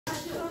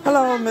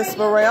Hello, Miss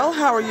Burrell.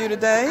 How are you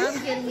today?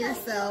 I'm getting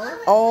yourself.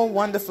 Oh,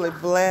 wonderfully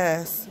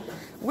blessed.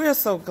 We're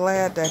so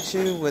glad that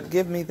you would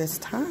give me this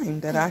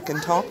time that I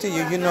can talk to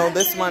you. You know,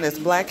 this month is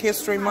Black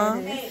History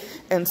Month,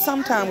 and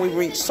sometimes we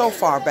reach so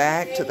far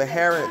back to the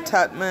Harriet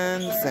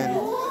Tubmans,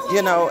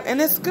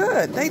 and it's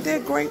good. They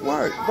did great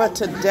work. But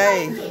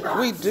today,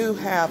 we do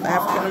have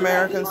African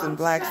Americans and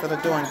blacks that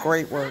are doing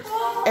great work.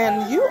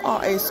 And you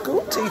are a school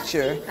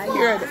teacher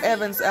here at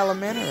Evans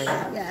Elementary.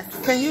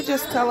 Yes. Can you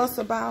just tell us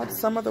about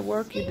some of the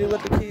work you do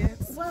with the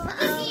kids? Well,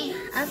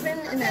 I've been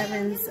in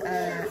Evans,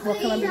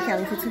 Columbia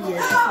County for 2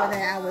 years. Before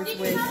that, I was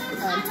with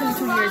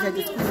 22 years at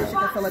the school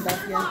district of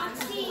Philadelphia.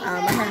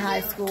 I had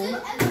high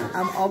school.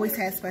 Always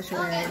had special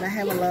ed, and I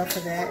have a love for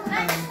that.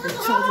 The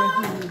children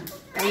who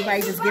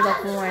everybody just give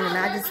up on, and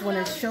I just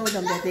want to show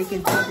them that they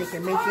can do it, they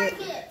can make it,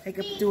 they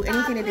can do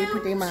anything that they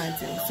put their mind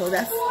to. So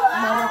that's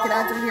my work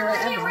that I do here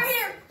at Evans.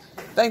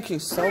 Thank you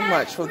so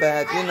much for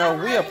that. You know,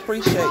 we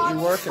appreciate you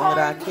working with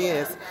our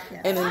kids.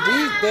 Yes. And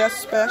indeed, they're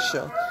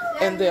special.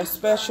 And they're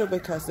special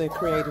because they're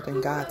created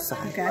in God's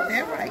sight. You got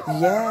that right.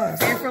 Yes.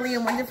 Fearfully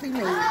and wonderfully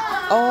made.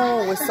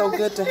 Oh, it's so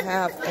good to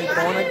have a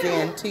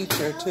born-again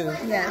teacher, too,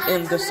 yes.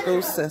 in the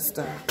school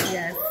system.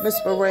 Yes. Miss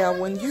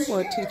Burrell, when you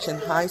were teaching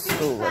high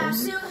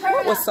schoolers,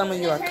 what was some of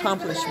your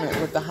accomplishment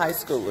with the high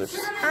schoolers?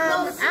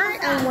 I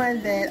am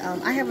one that,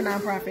 I have a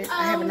nonprofit.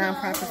 I have a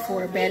nonprofit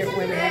for battered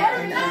women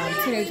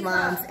and teenage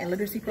moms and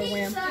literacy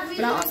program.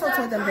 But I also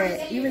told them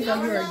that even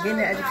though you're getting an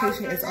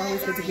education, it's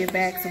always good to give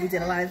back. So we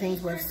did a lot of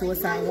things with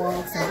suicide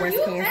walks and breast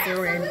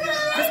cancer and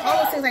just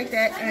all those things like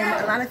that.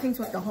 And a lot of things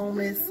with the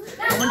homeless.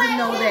 I wanted to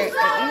know that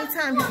at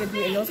any time you can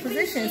be in those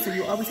positions, so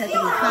you always have to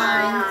be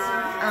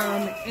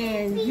kind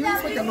and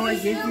use what the Lord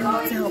gives you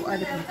to help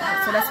other people.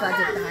 So that's what I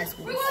did with the high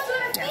schoolers.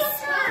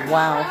 Yes.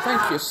 Wow,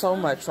 thank you so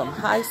much. From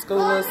high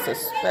schoolers to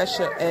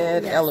special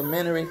ed, yes.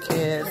 elementary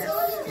kids,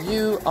 yes.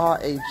 You are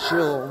a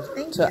jewel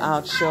to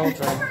our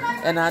children.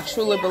 And I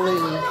truly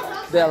believe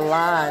their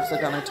lives are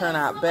going to turn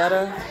out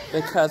better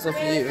because of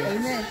you.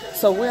 Amen.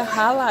 So we're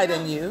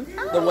highlighting you,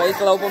 the Way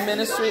Global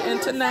Ministry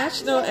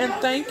International, and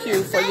thank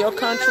you for your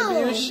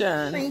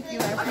contribution. Thank you.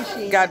 I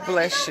appreciate it. God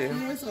bless you.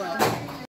 You as well.